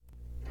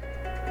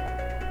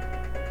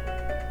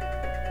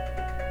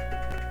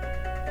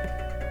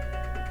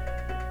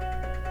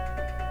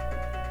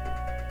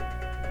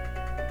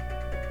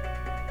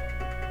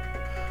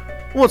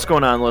What's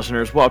going on,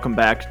 listeners? Welcome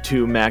back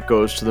to Matt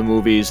Goes to the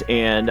Movies,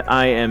 and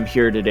I am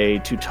here today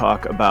to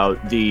talk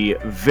about the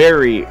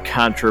very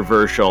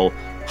controversial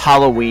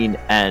Halloween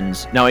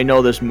Ends. Now, I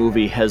know this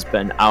movie has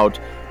been out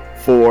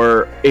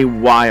for a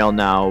while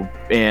now,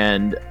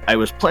 and I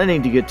was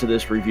planning to get to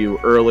this review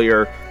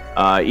earlier,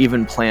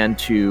 even planned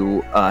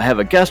to have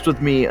a guest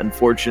with me.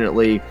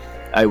 Unfortunately,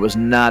 I was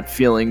not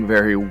feeling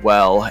very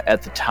well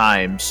at the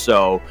time,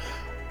 so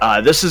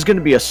this is going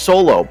to be a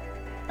solo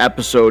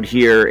episode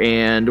here,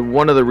 and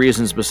one of the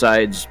reasons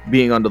besides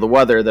being under the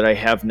weather that I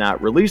have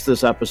not released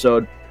this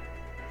episode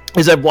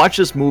is I've watched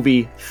this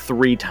movie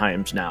 3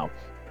 times now,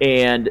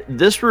 and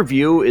this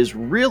review is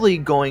really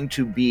going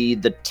to be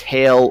the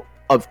tale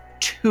of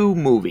 2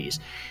 movies.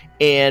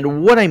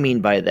 And what I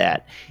mean by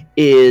that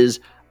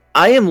is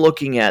I am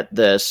looking at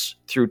this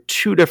through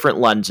 2 different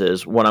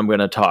lenses when I'm going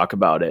to talk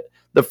about it.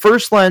 The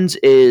first lens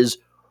is,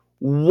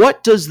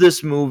 what does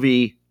this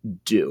movie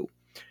do?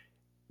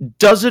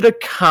 Does it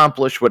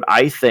accomplish what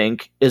I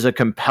think is a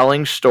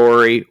compelling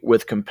story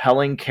with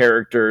compelling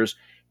characters,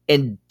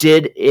 and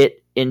did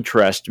it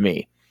interest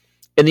me?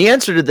 And the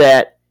answer to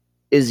that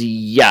is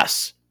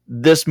yes,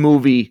 this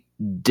movie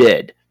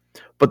did.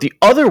 But the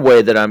other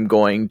way that I'm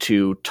going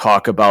to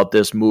talk about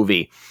this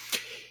movie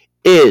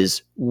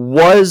is,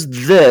 was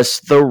this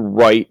the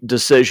right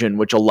decision,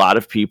 which a lot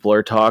of people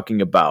are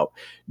talking about?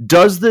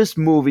 Does this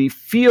movie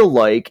feel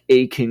like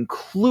a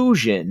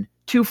conclusion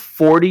to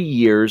 40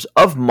 years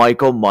of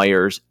Michael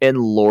Myers and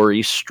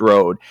Laurie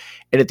Strode?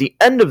 And at the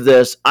end of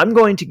this, I'm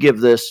going to give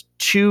this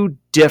 2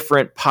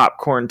 different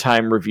popcorn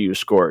time review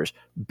scores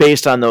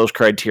based on those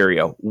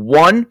criteria.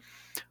 1,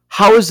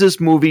 how is this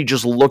movie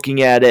just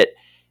looking at it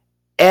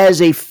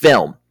as a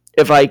film?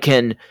 If I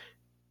can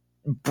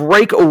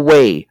break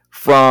away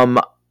from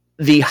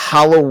the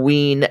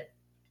Halloween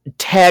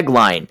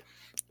tagline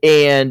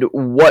and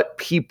what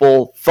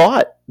people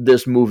thought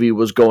this movie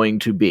was going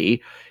to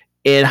be,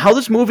 and how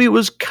this movie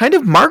was kind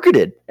of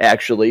marketed,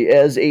 actually,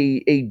 as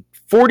a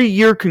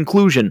 40-year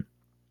conclusion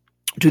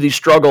to the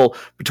struggle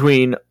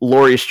between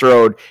Laurie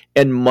Strode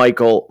and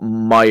Michael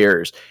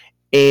Myers.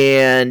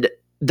 And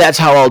that's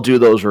how I'll do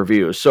those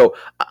reviews. So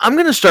I'm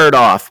going to start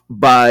off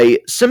by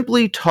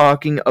simply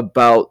talking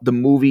about the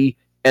movie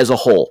as a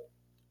whole,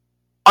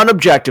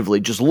 unobjectively,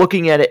 just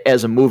looking at it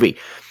as a movie.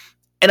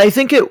 And I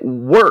think it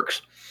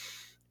works.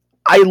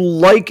 I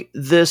like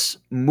this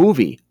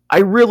movie. I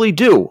really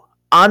do.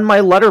 On my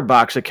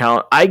Letterboxd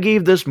account, I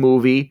gave this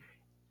movie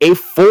a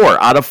 4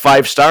 out of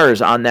 5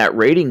 stars on that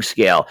rating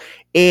scale.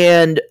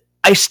 And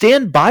I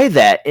stand by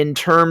that in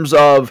terms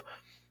of,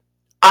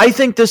 I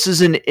think this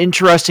is an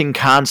interesting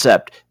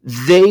concept.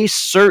 They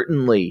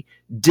certainly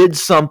did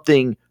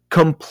something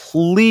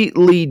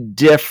completely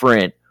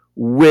different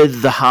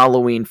with the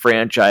Halloween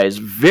franchise.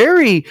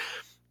 Very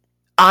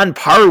on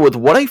par with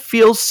what I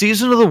feel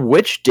Season of the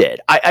Witch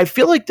did. I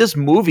feel like this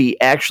movie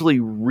actually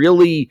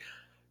really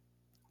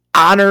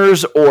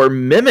honors or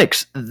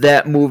mimics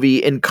that movie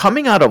in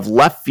coming out of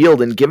left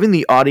field and giving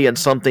the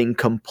audience something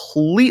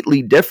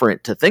completely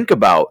different to think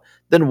about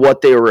than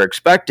what they were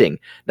expecting.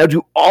 Now,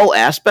 do all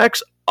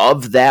aspects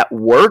of that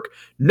work?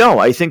 No,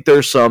 I think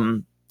there's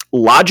some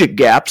logic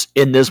gaps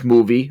in this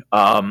movie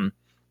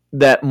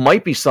that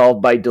might be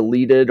solved by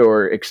deleted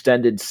or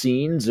extended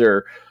scenes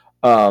or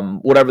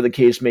whatever the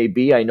case may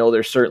be. I know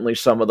there's certainly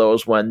some of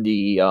those when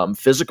the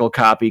physical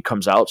copy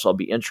comes out, so I'll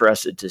be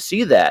interested to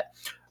see that.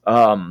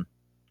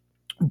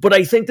 But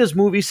I think this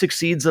movie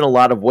succeeds in a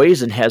lot of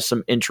ways and has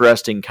some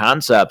interesting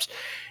concepts.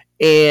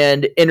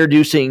 And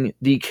introducing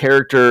the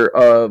character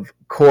of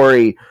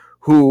Corey,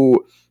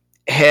 who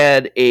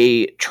had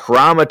a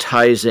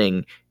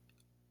traumatizing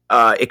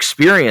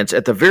experience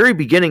at the very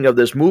beginning of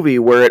this movie,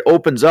 where it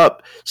opens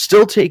up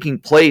still taking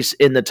place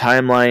in the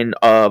timeline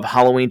of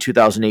Halloween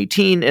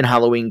 2018 and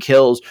Halloween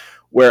Kills,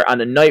 where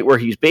on a night where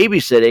he's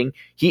babysitting,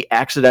 he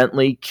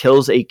accidentally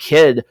kills a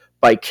kid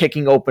by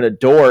kicking open a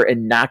door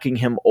and knocking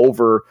him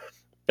over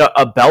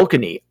a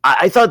balcony.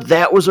 I thought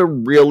that was a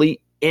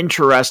really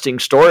interesting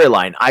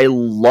storyline. I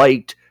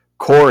liked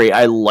Corey.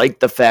 I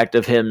liked the fact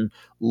of him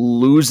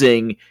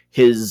losing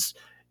his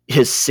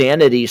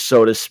sanity,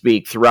 so to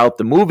speak, throughout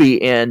the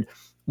movie. And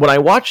when I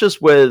watched this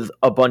with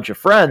a bunch of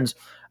friends,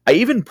 I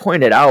even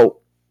pointed out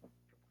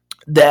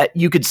that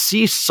you could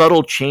see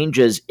subtle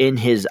changes in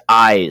his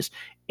eyes.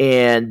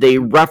 And they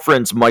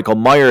reference Michael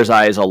Myers'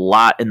 eyes a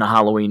lot in the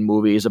Halloween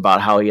movies,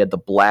 about how he had the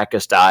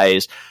blackest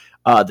eyes,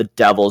 the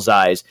devil's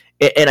eyes.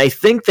 And I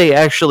think they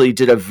actually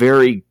did a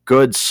very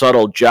good,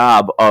 subtle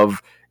job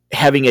of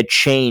having a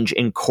change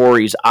in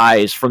Corey's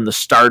eyes from the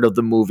start of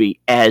the movie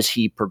as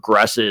he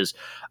progresses.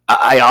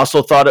 I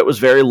also thought it was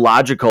very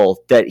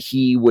logical that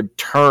he would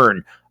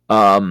turn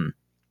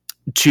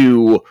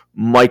to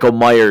Michael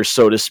Myers,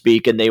 so to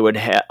speak, and they would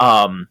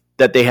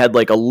that they had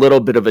like a little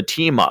bit of a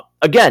team up.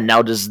 Again,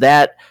 now does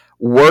that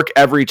work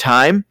every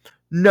time?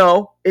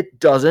 No, it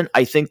doesn't.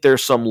 I think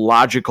there's some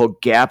logical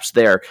gaps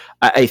there.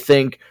 I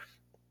think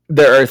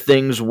there are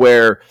things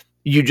where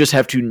you just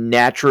have to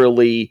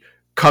naturally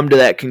come to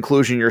that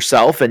conclusion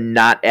yourself and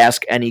not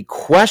ask any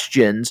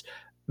questions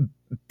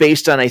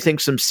based on, I think,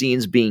 some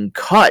scenes being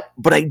cut,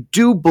 but I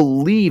do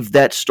believe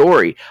that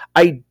story.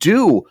 I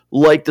do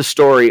like the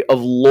story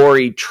of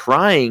Laurie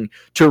trying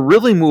to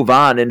really move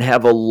on and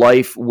have a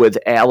life with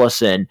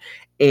Allison,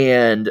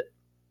 and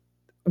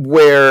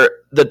where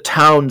the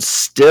town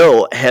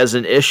still has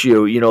an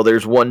issue.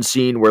 There's one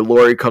scene where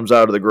Laurie comes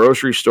out of the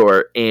grocery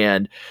store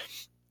and,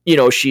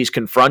 she's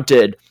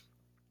confronted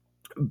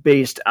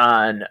based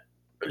on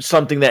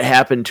something that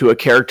happened to a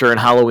character in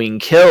Halloween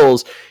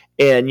Kills,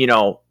 and,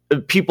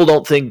 people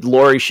don't think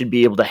Laurie should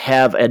be able to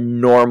have a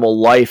normal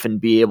life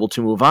and be able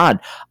to move on.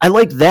 I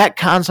like that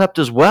concept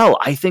as well.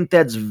 I think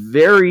that's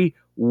very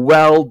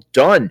well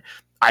done.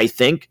 I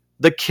think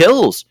the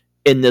kills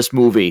in this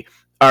movie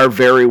are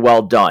very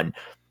well done.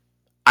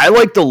 I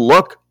like the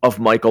look of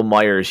Michael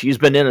Myers. He's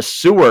been in a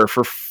sewer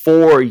for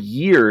 4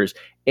 years,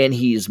 and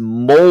he's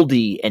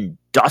moldy and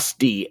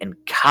dusty, and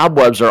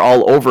cobwebs are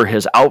all over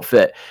his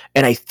outfit.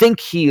 And I think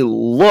he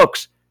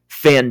looks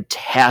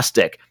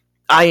fantastic.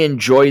 I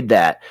enjoyed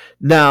that.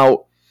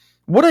 Now,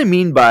 what I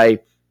mean by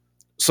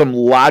some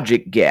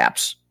logic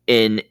gaps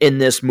in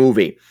this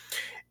movie,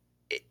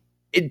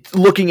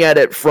 looking at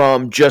it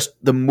from just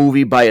the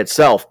movie by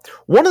itself,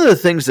 one of the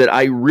things that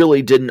I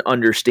really didn't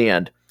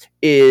understand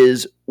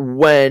is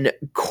when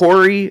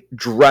Corey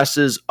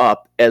dresses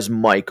up as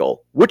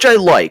Michael, which I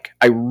like.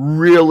 I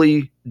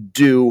really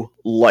do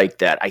like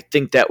that. I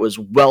think that was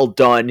well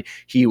done.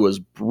 He was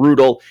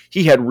brutal.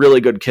 He had really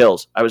good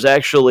kills. I was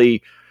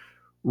actually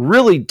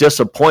really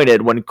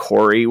disappointed when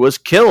Corey was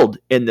killed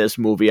in this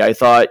movie. I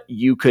thought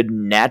you could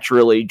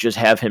naturally just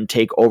have him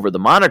take over the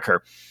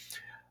moniker.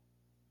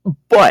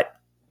 But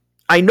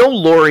I know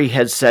Laurie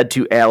had said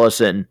to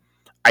Allison,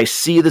 I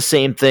see the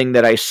same thing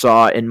that I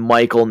saw in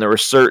Michael, and there were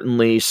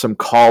certainly some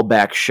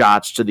callback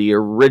shots to the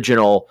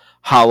original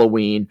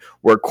Halloween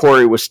where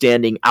Corey was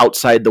standing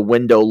outside the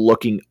window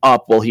looking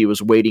up while he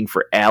was waiting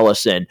for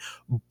Allison.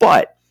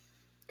 But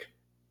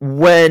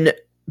when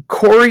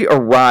Corey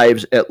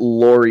arrives at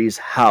Laurie's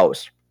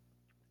house,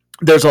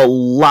 there's a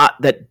lot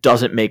that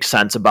doesn't make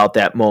sense about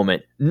that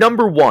moment.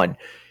 Number one,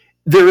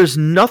 there is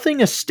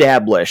nothing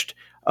established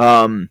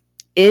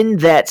in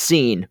that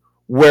scene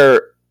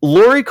where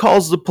Laurie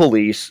calls the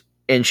police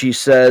and she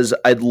says,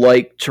 I'd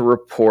like to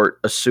report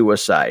a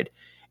suicide.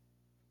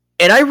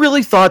 And I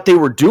really thought they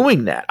were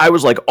doing that. I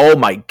was like, oh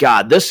my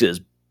God, this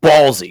is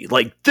ballsy.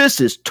 Like, this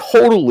is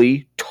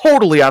totally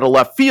out of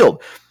left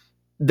field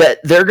that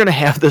they're going to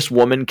have this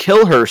woman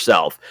kill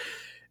herself.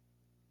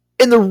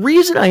 And the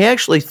reason I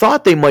actually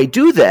thought they might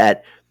do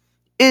that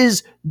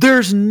is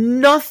there's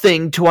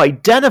nothing to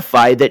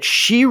identify that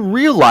she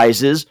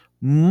realizes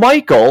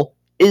Michael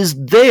is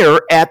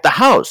there at the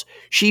house.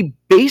 She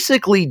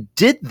basically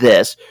did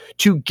this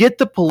to get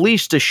the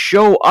police to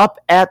show up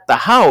at the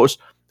house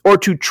or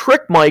to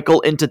trick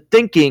Michael into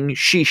thinking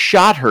she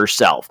shot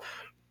herself.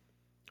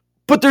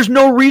 But there's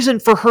no reason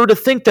for her to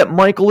think that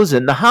Michael is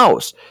in the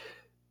house.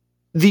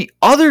 The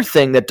other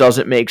thing that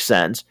doesn't make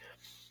sense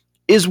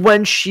is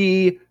when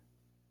she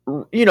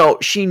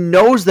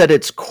knows that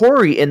it's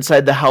Corey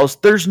inside the house,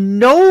 there's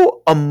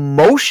no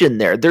emotion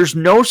there. There's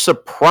no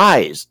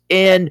surprise.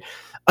 And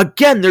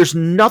again, there's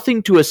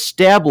nothing to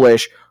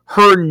establish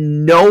her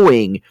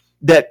knowing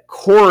that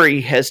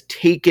Corey has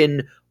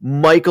taken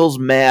Michael's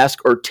mask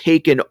or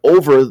taken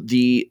over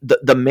the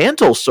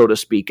mantle, so to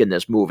speak, in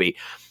this movie.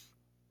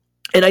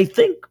 And I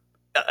think,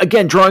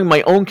 again, drawing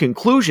my own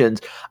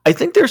conclusions, I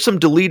think there's some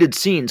deleted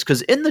scenes,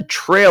 because in the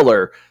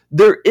trailer,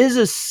 there is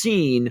a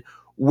scene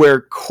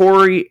where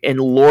Corey and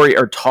Laurie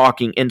are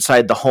talking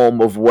inside the home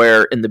of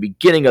where, in the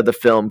beginning of the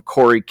film,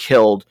 Corey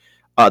killed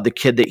the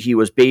kid that he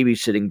was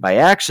babysitting by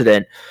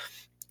accident.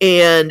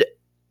 And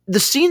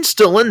the scene's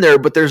still in there,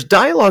 but there's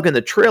dialogue in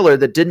the trailer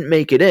that didn't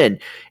make it in.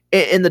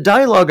 And the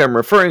dialogue I'm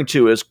referring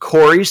to is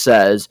Corey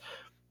says,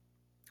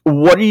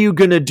 what are you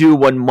going to do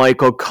when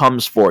Michael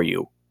comes for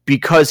you?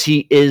 Because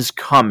he is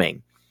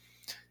coming.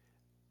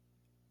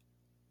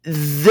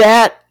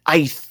 That,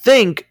 I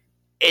think,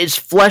 is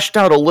fleshed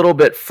out a little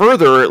bit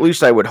further, or at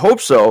least I would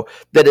hope so,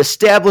 that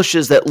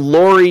establishes that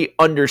Laurie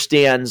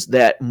understands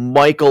that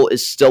Michael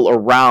is still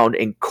around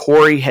and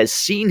Corey has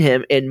seen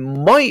him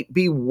and might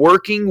be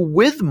working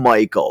with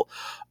Michael.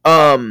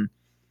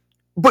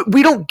 But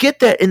we don't get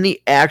that in the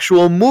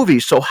actual movie.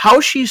 So how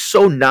she's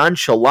so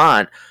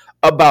nonchalant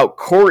about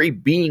Corey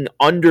being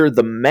under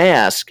the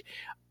mask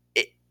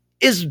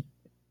is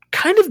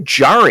kind of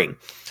jarring.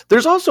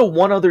 There's also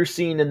one other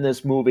scene in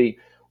this movie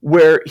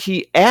where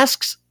he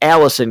asks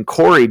Allison,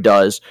 Corey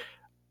does,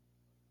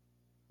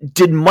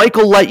 did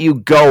Michael let you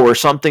go, or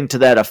something to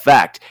that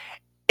effect?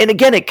 And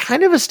again, it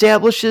kind of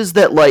establishes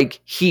that, like,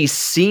 he's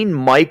seen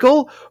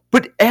Michael,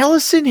 but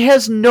Allison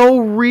has no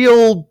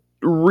real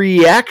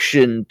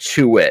reaction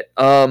to it.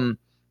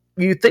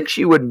 You think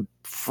she would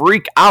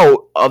freak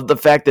out of the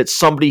fact that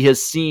somebody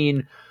has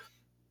seen,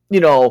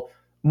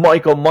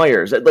 Michael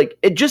Myers. Like,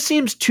 it just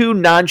seems too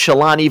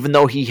nonchalant, even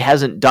though he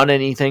hasn't done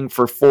anything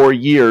for 4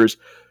 years.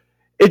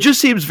 It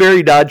just seems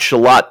very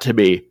nonchalant to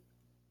me,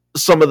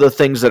 some of the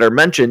things that are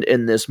mentioned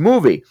in this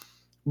movie.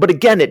 But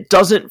again, it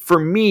doesn't, for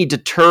me,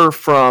 deter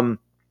from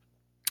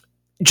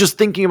just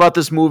thinking about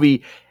this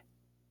movie,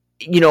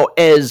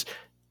 as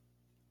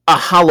a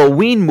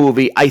Halloween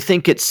movie, I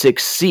think it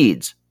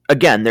succeeds.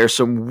 Again, there's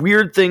some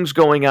weird things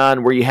going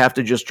on where you have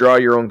to just draw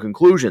your own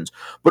conclusions.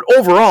 But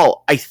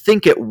overall, I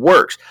think it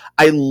works.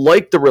 I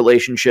like the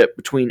relationship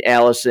between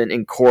Allison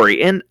and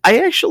Corey. And I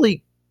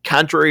actually,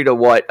 contrary to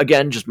what,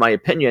 again, just my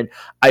opinion,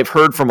 I've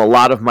heard from a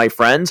lot of my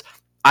friends,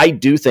 I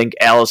do think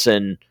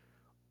Allison,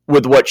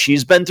 with what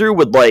she's been through,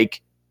 would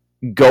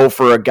go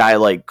for a guy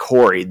like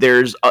Corey.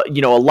 There's, a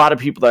lot of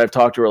people that I've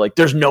talked to are like,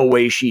 there's no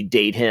way she'd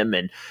date him.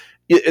 And,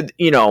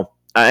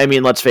 I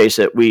mean, let's face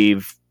it,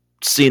 we've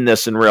seen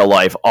this in real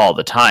life all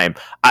the time.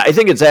 I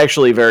think it's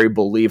actually very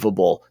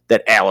believable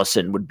that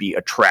Allison would be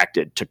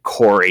attracted to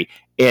Corey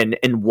and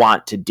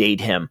want to date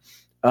him.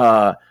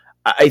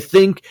 I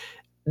think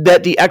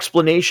that the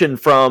explanation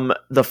from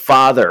the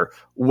father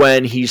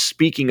when he's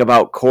speaking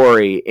about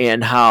Corey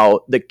and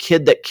how the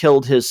kid that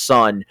killed his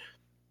son,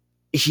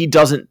 he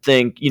doesn't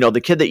think, the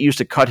kid that used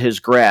to cut his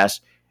grass,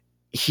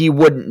 he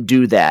wouldn't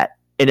do that,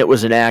 and it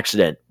was an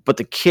accident. But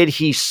the kid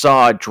he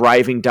saw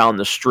driving down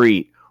the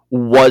street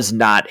was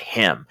not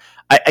him.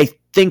 I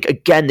think,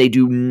 again, they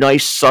do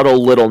nice,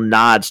 subtle little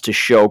nods to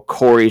show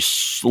Corey's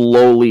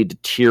slowly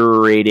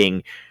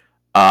deteriorating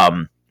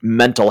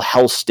mental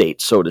health state,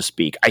 so to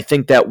speak. I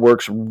think that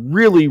works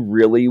really,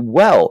 really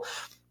well.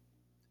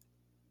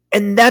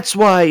 And that's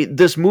why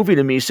this movie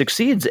to me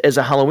succeeds as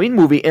a Halloween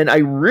movie. And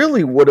I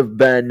would have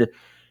been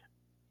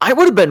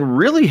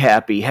really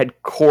happy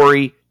had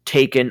Corey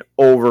taken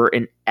over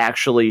and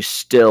actually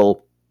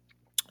still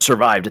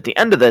survived. At the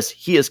end of this,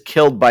 he is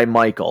killed by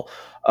Michael.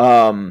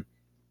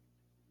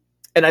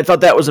 And I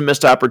thought that was a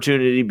missed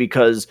opportunity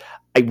because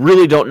I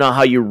really don't know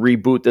how you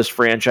reboot this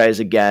franchise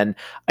again.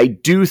 I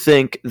do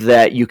think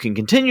that you can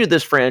continue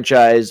this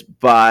franchise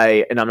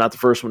by, and I'm not the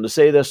first one to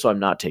say this, so I'm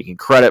not taking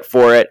credit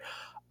for it.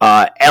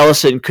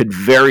 Allison could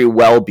very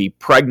well be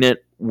pregnant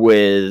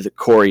with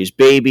Corey's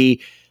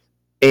baby,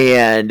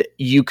 and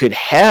you could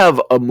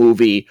have a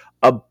movie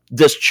of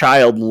this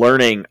child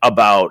learning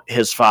about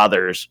his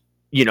father's,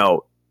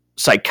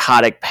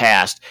 psychotic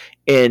past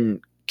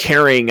and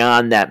carrying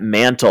on that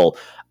mantle.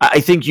 I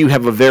think you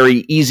have a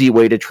very easy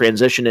way to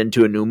transition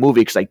into a new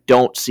movie because I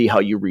don't see how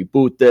you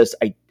reboot this.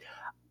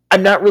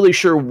 I'm not really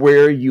sure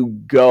where you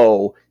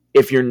go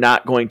if you're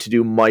not going to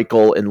do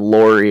Michael and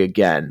Laurie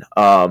again.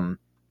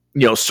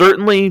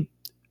 Certainly,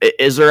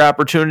 is there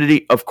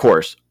opportunity? Of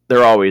course,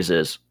 there always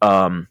is.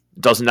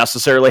 Doesn't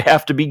necessarily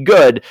have to be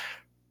good.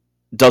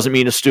 Doesn't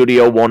mean a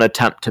studio won't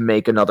attempt to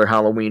make another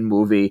Halloween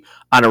movie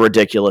on a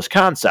ridiculous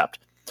concept.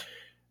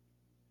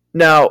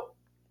 Now,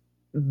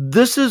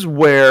 this is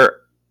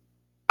where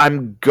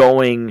I'm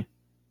going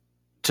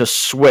to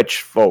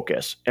switch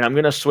focus, and I'm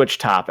going to switch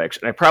topics,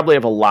 and I probably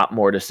have a lot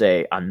more to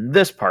say on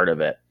this part of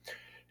it.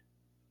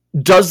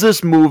 Does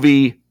this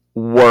movie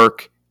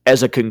work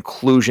as a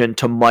conclusion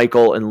to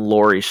Michael and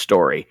Laurie's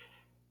story?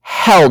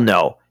 Hell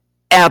no.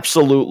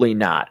 Absolutely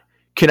not.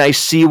 Can I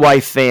see why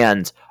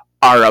fans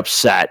are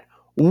upset?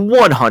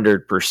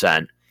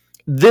 100%.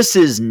 This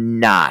is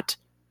not.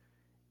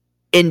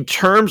 In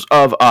terms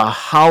of a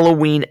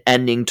Halloween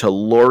ending to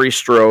Laurie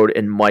Strode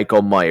and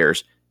Michael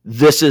Myers,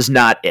 this is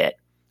not it.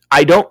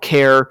 I don't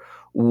care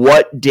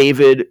what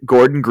David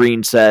Gordon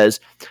Green says.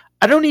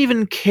 I don't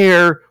even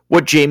care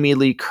what Jamie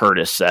Lee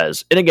Curtis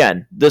says. And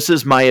again, this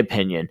is my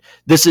opinion.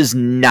 This is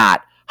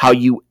not how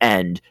you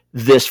end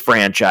this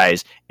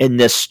franchise in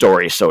this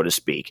story, so to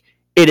speak.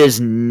 It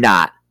is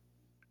not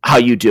how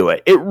you do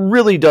it. It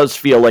really does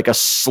feel like a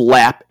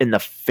slap in the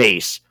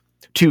face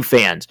to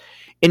fans.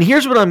 And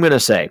here's what I'm going to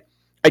say.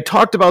 I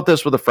talked about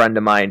this with a friend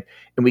of mine,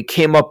 and we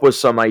came up with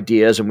some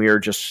ideas, and we were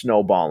just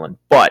snowballing.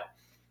 But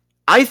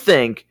I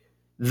think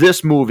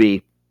this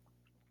movie,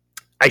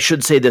 I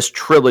should say this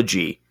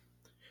trilogy,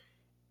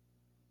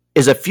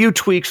 is a few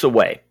tweaks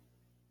away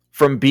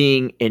from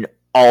being an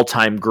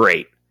all-time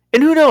great.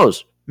 And who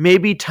knows,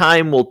 maybe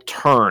time will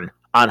turn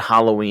on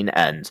Halloween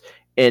Ends,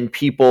 and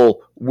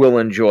people will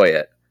enjoy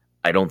it.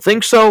 I don't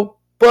think so,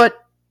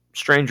 but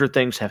stranger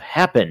things have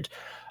happened.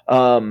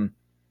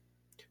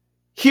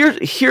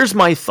 Here's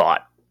my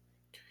thought.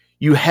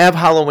 You have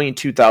Halloween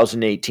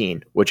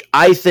 2018, which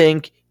I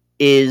think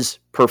is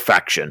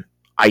perfection.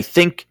 I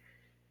think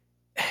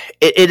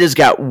it has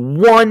got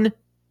one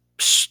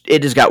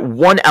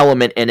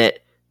element in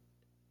it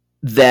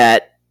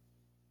that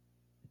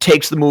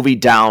takes the movie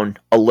down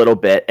a little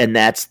bit, and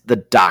that's the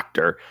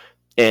doctor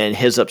and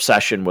his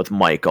obsession with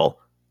Michael.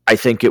 I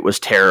think it was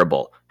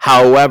terrible.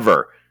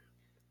 However,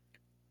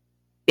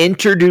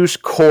 introduce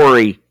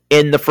Corey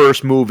in the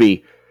first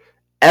movie.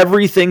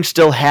 Everything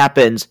still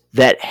happens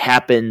that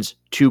happens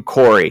to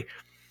Corey.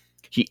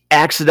 He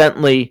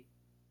accidentally,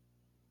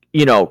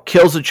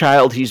 kills a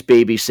child he's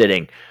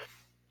babysitting.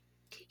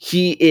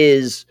 He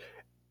is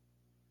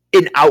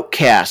an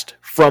outcast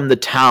from the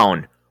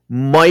town.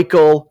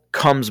 Michael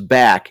comes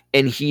back,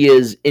 and he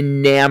is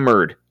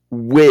enamored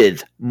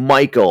with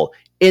Michael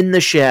in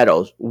the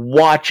shadows,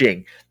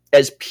 watching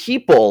as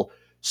people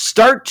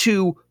start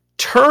to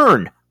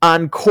turn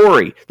on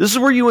Corey. This is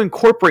where you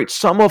incorporate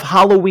some of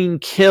Halloween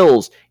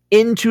Kills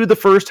into the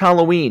first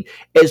Halloween,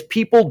 as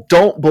people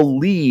don't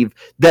believe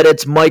that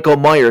it's Michael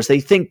Myers.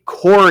 They think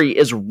Corey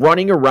is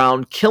running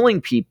around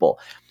killing people.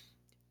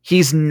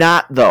 He's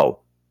not, though.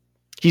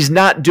 He's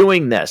not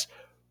doing this.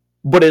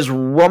 But as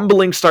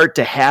rumblings start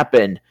to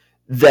happen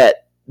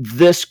that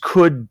this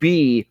could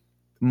be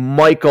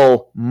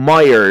Michael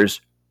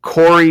Myers,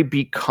 Corey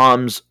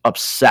becomes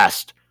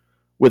obsessed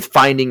with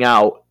finding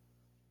out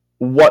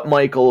what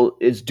Michael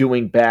is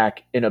doing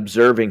back and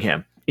observing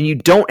him. And you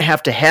don't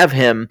have to have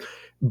him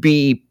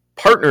be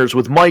partners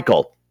with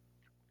Michael.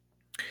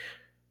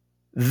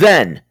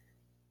 Then,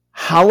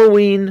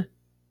 Halloween,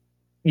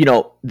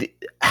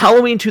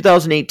 Halloween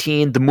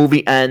 2018, the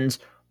movie ends.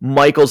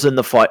 Michael's in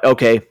the fire.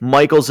 Okay,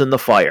 Michael's in the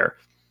fire.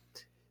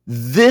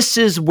 This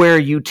is where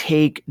you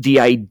take the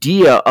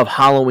idea of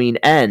Halloween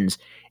Ends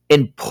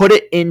and put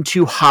it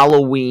into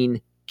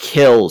Halloween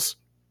Kills.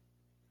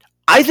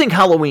 I think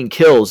Halloween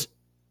Kills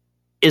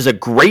is a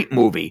great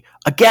movie.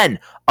 Again,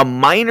 a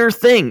minor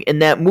thing in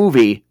that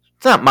movie,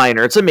 it's not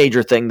minor, it's a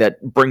major thing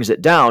that brings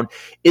it down,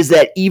 is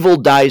that evil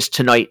dies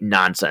tonight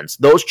nonsense.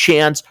 Those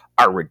chants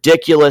are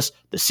ridiculous.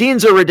 The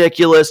scenes are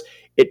ridiculous.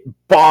 It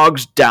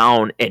bogs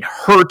down and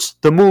hurts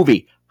the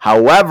movie.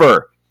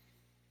 However,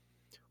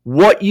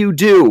 what you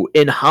do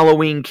in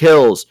Halloween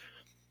Kills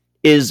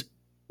is,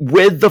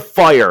 with the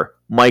fire,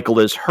 Michael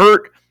is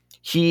hurt.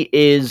 He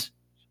is,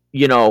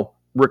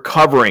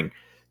 recovering.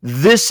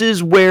 This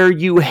is where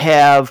you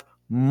have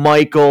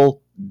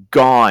Michael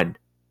gone.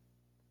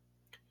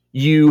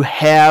 You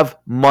have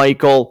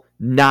Michael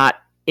not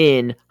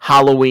in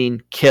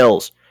Halloween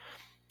Kills.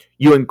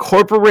 You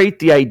incorporate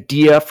the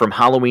idea from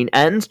Halloween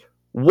Ends,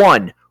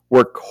 one,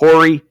 where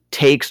Corey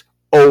takes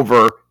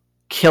over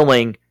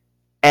killing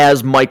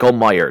as Michael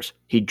Myers.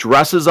 He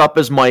dresses up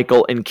as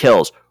Michael and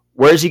kills.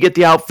 Where does he get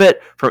the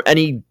outfit? From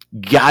any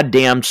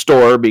goddamn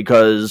store,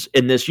 because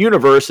in this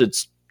universe,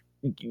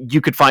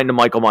 you could find a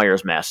Michael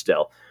Myers mask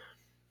still.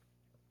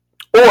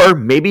 Or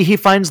maybe he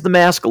finds the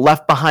mask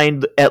left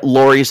behind at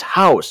Laurie's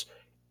house.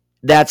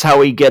 That's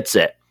how he gets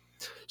it.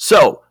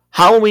 So,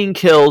 Halloween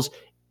Kills,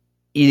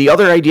 the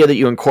other idea that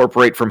you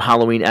incorporate from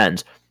Halloween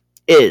Ends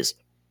is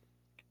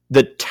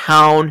the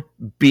town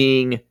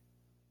being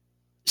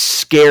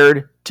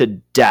scared to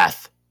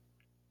death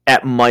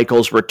at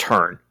Michael's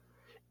return.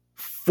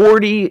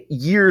 40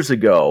 years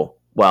ago,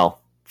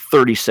 well,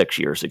 36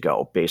 years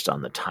ago, based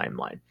on the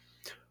timeline,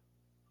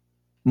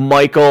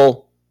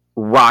 Michael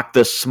rocked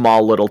this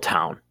small little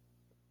town.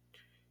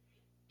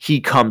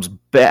 He comes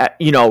back,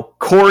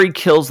 Corey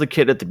kills the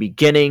kid at the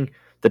beginning.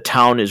 The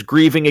town is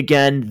grieving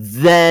again.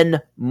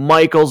 Then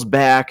Michael's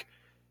back,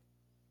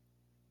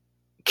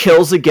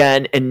 kills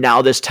again, and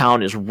now this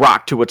town is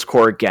rocked to its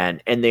core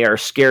again, and they are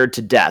scared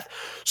to death.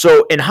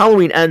 So in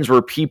Halloween Ends,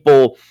 where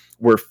people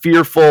were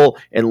fearful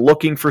and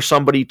looking for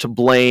somebody to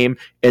blame,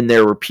 and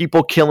there were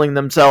people killing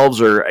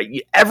themselves, or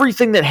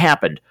everything that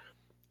happened,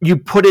 you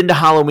put into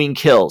Halloween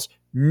Kills.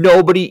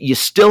 You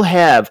still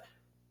have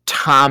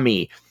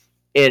Tommy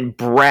and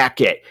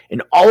Brackett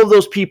and all of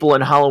those people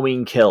in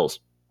Halloween Kills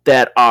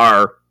that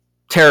are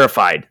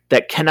terrified,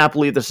 that cannot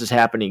believe this is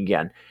happening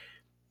again.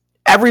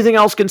 Everything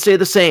else can stay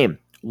the same.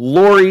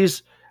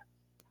 Laurie's,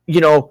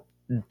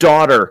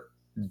 daughter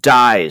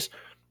dies.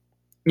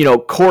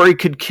 Corey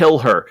could kill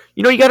her.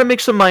 You got to make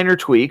some minor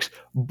tweaks,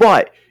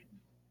 but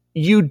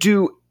you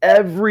do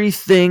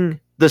everything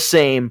the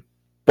same,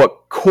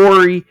 but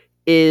Corey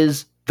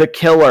is the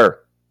killer.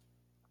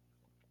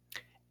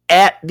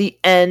 At the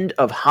end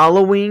of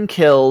Halloween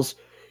Kills,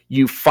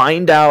 you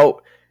find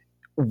out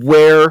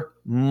where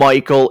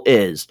Michael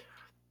is.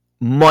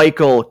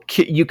 Michael,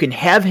 you can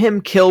have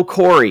him kill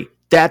Corey.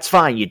 That's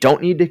fine. You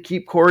don't need to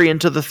keep Corey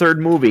into the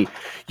third movie.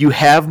 You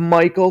have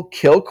Michael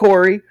kill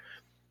Corey,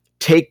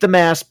 take the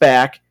mask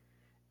back,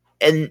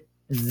 and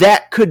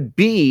that could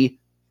be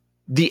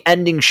the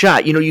ending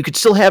shot. You could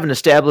still have an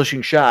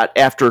establishing shot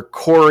after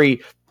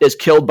Corey is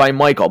killed by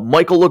Michael.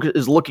 Michael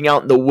is looking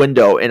out in the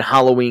window in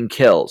Halloween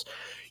Kills.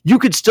 You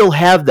could still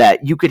have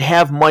that. You could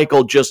have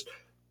Michael just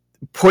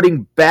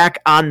putting back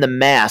on the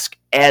mask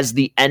as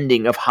the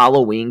ending of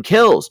Halloween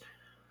Kills.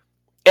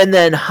 And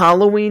then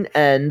Halloween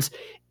Ends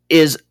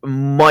is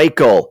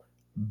Michael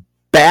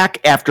back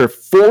after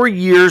 4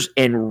 years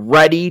and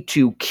ready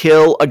to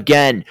kill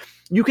again.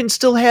 You can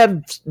still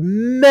have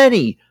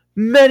many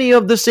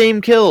of the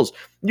same kills.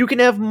 You can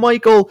have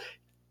Michael,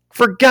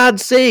 for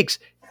God's sakes,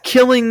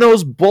 killing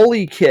those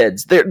bully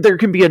kids. There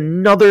can be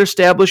another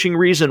establishing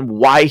reason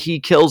why he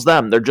kills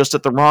them. They're just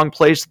at the wrong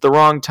place at the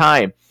wrong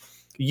time.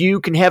 You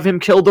can have him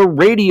kill the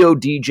radio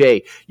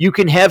DJ. You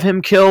can have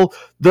him kill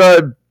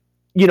the,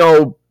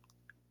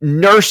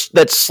 nurse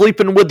that's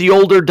sleeping with the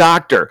older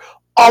doctor.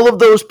 All of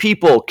those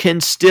people can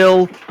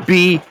still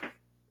be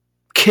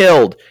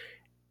killed.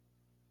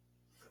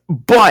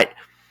 But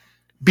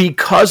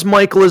because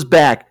Michael is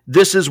back,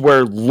 this is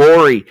where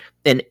Laurie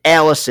and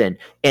Allison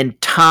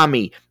and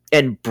Tommy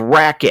and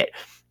Brackett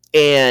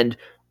and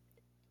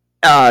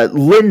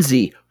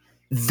Lindsay,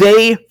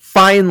 they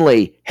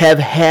finally have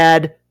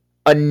had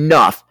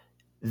enough.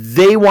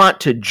 They want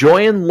to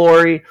join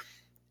Laurie.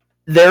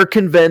 They're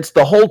convinced.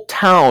 The whole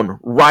town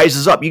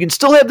rises up. You can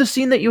still have the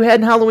scene that you had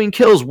in Halloween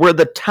Kills where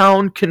the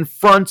town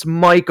confronts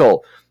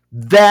Michael.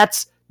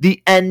 That's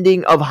the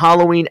ending of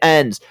Halloween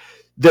Ends.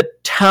 The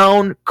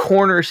town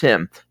corners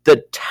him.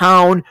 The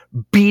town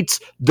beats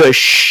the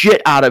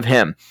shit out of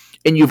him.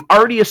 And you've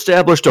already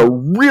established a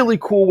really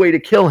cool way to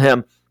kill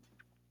him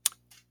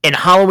in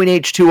Halloween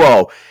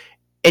H2O.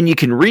 And you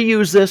can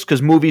reuse this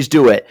because movies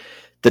do it.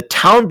 The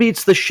town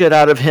beats the shit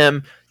out of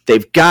him.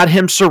 They've got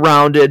him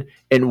surrounded.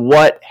 And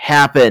what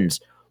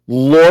happens?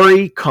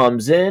 Laurie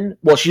comes in.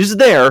 Well, she's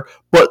there,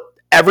 but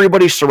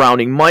everybody's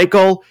surrounding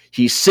Michael.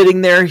 He's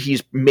sitting there.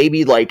 He's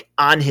maybe like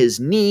on his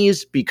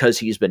knees because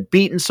he's been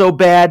beaten so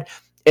bad.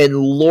 And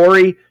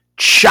Laurie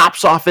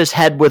chops off his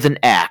head with an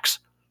axe.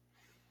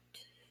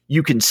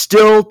 You can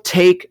still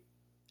take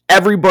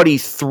everybody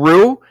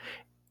through.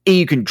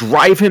 You can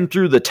drive him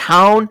through the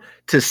town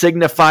to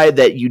signify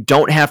that you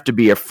don't have to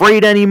be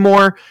afraid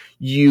anymore.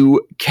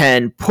 You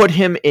can put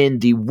him in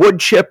the wood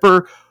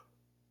chipper.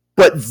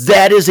 But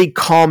that is a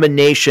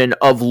culmination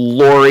of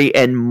Laurie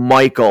and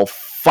Michael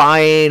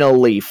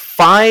finally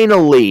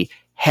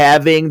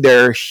having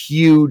their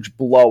huge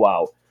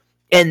blowout.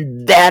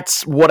 And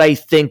that's what I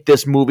think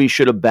this movie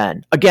should have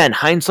been. Again,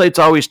 hindsight's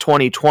always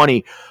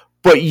 20/20,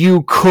 but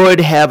you could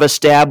have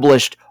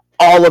established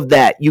all of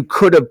that. You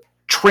could have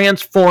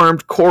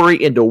transformed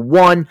Corey into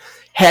one,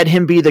 had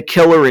him be the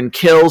killer in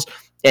Kills,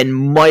 and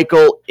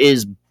Michael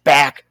is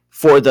back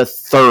for the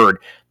third.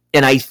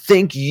 And I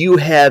think you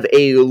have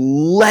a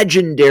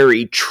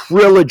legendary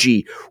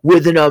trilogy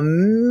with an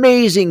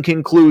amazing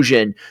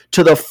conclusion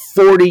to the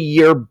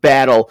 40-year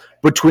battle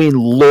between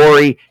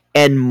Laurie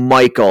and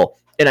Michael.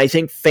 And I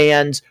think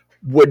fans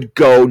would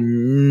go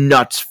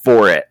nuts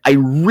for it. I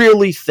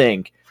really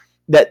think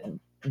that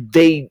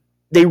they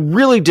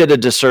really did a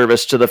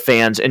disservice to the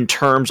fans in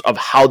terms of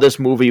how this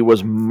movie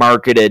was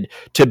marketed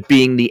to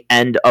being the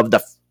end of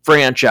the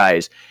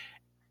franchise.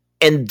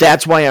 And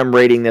that's why I'm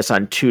rating this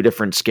on two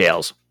different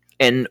scales.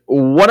 And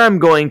what I'm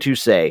going to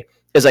say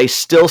is I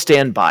still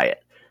stand by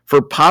it.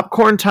 For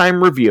Popcorn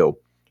Time Review,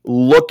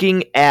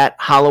 looking at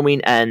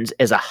Halloween Ends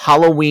as a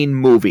Halloween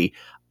movie,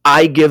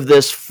 I give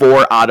this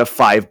 4 out of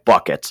 5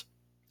 buckets.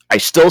 I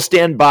still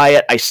stand by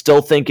it. I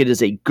still think it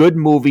is a good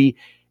movie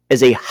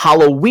as a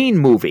Halloween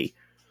movie.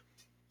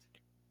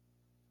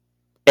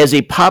 As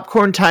a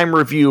Popcorn Time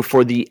Review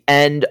for the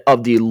end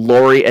of the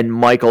Laurie and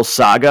Michael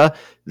saga,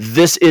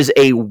 this is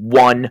a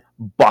 1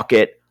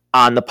 bucket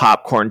on the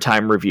Popcorn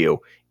Time Review.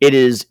 It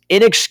is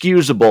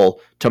inexcusable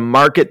to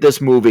market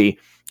this movie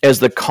as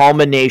the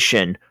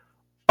culmination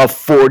of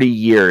 40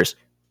 years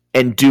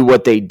and do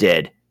what they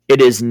did.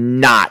 It is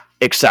not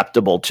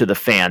acceptable to the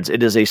fans.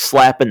 It is a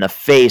slap in the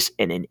face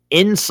and an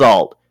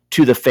insult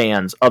to the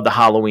fans of the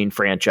Halloween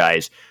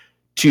franchise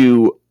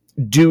to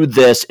do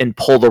this and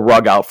pull the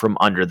rug out from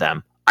under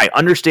them. I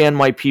understand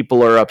why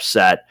people are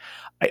upset.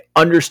 I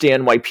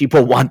understand why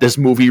people want this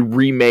movie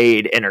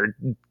remade and are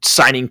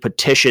signing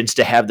petitions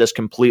to have this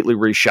completely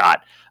reshot.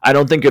 I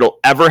don't think it'll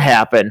ever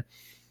happen,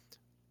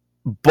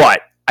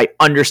 but I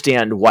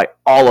understand why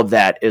all of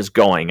that is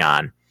going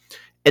on.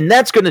 And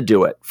that's going to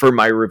do it for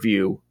my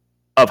review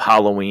of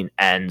Halloween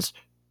Ends.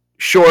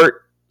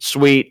 Short,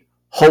 sweet,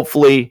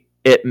 hopefully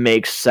it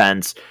makes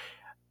sense.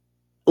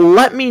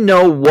 Let me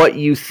know what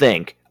you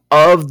think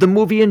of the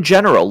movie in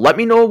general. Let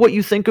me know what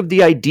you think of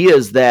the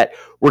ideas that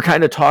were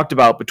kind of talked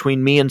about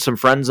between me and some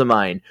friends of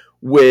mine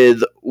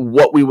with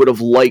what we would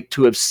have liked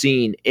to have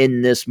seen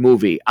in this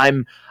movie.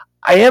 I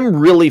am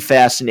really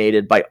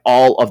fascinated by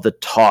all of the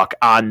talk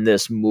on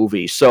this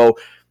movie. So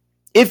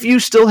if you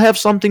still have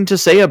something to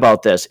say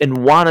about this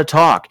and want to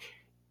talk,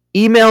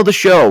 email the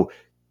show.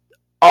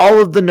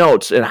 All of the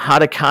notes and how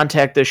to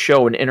contact this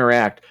show and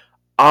interact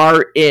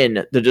are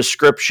in the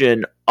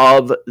description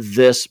of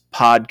this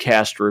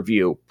podcast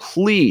review.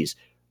 Please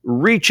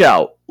reach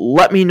out.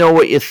 Let me know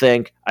what you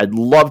think. I'd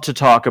love to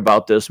talk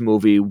about this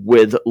movie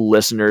with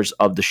listeners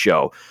of the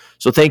show.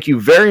 So thank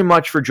you very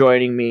much for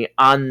joining me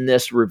on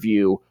this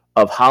review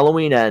of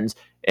Halloween Ends,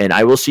 and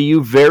I will see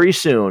you very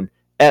soon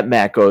at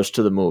Matt Goes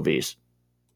to the Movies.